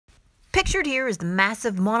Pictured here is the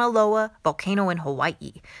massive Mauna Loa volcano in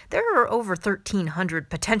Hawaii. There are over 1,300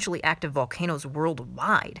 potentially active volcanoes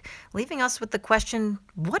worldwide, leaving us with the question,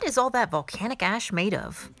 what is all that volcanic ash made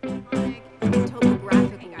of?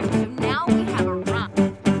 Topographic guys. So now we have a rock.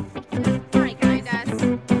 Right behind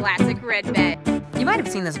us, classic red bed. You might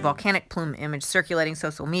have seen this volcanic plume image circulating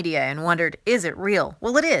social media and wondered, is it real?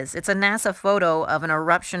 Well, it is. It's a NASA photo of an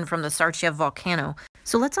eruption from the Sarchev volcano.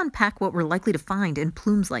 So let's unpack what we're likely to find in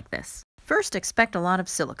plumes like this. First, expect a lot of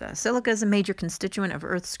silica. Silica is a major constituent of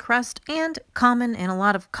Earth's crust and common in a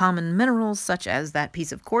lot of common minerals, such as that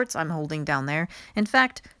piece of quartz I'm holding down there. In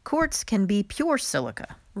fact, quartz can be pure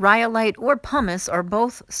silica. Rhyolite or pumice are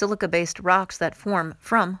both silica-based rocks that form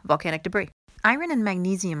from volcanic debris. Iron and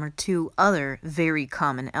magnesium are two other very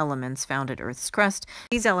common elements found at Earth's crust.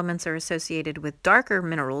 These elements are associated with darker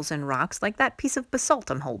minerals and rocks like that piece of basalt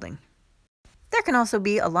I'm holding. There can also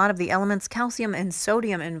be a lot of the elements calcium and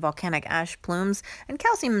sodium in volcanic ash plumes, and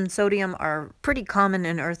calcium and sodium are pretty common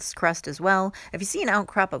in Earth's crust as well. If you see an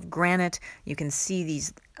outcrop of granite, you can see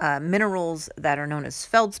these minerals that are known as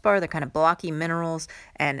feldspar. They're kind of blocky minerals,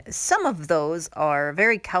 and some of those are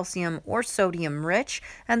very calcium or sodium rich,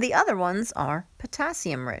 and the other ones are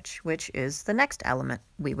potassium rich, which is the next element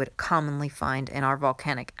we would commonly find in our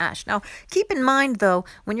volcanic ash. Now, keep in mind though,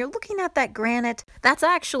 when you're looking at that granite, that's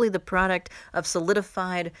actually the product of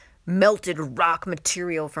solidified melted rock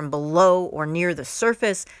material from below or near the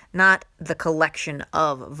surface, not the collection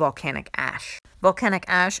of volcanic ash. Volcanic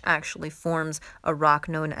ash actually forms a rock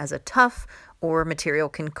known as a tuff, or material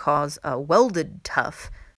can cause a welded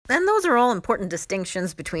tuff. And those are all important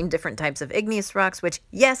distinctions between different types of igneous rocks, which,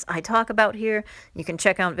 yes, I talk about here. You can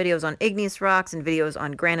check out videos on igneous rocks and videos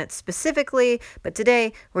on granite specifically, but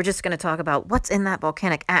today we're just going to talk about what's in that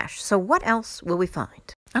volcanic ash. So what else will we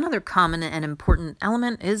find? Another common and important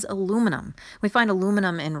element is aluminum. We find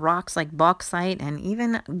aluminum in rocks like bauxite and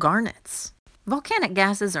even garnets. Volcanic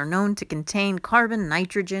gases are known to contain carbon,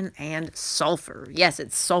 nitrogen, and sulfur. Yes,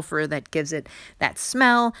 it's sulfur that gives it that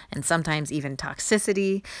smell and sometimes even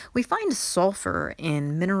toxicity. We find sulfur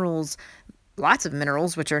in minerals, lots of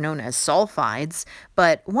minerals, which are known as sulfides,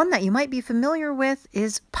 but one that you might be familiar with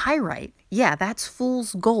is pyrite. Yeah, that's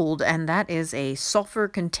fool's gold, and that is a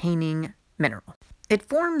sulfur-containing mineral. It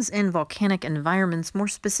forms in volcanic environments, more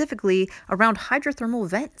specifically around hydrothermal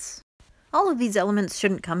vents. All of these elements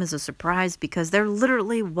shouldn't come as a surprise because they're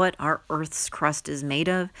literally what our Earth's crust is made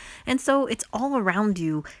of, and so it's all around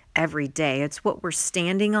you every day. It's what we're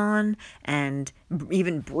standing on and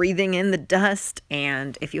even breathing in the dust,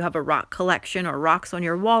 and if you have a rock collection or rocks on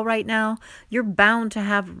your wall right now, you're bound to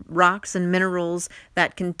have rocks and minerals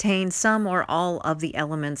that contain some or all of the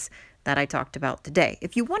elements that I talked about today.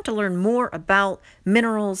 If you want to learn more about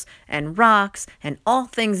minerals and rocks and all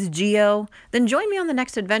things geo, then join me on the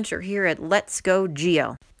next adventure here at Let's Go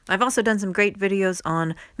Geo. I've also done some great videos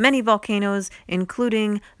on many volcanoes,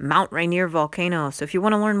 including Mount Rainier volcano. So if you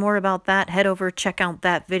want to learn more about that, head over, check out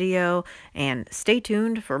that video, and stay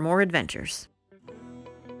tuned for more adventures.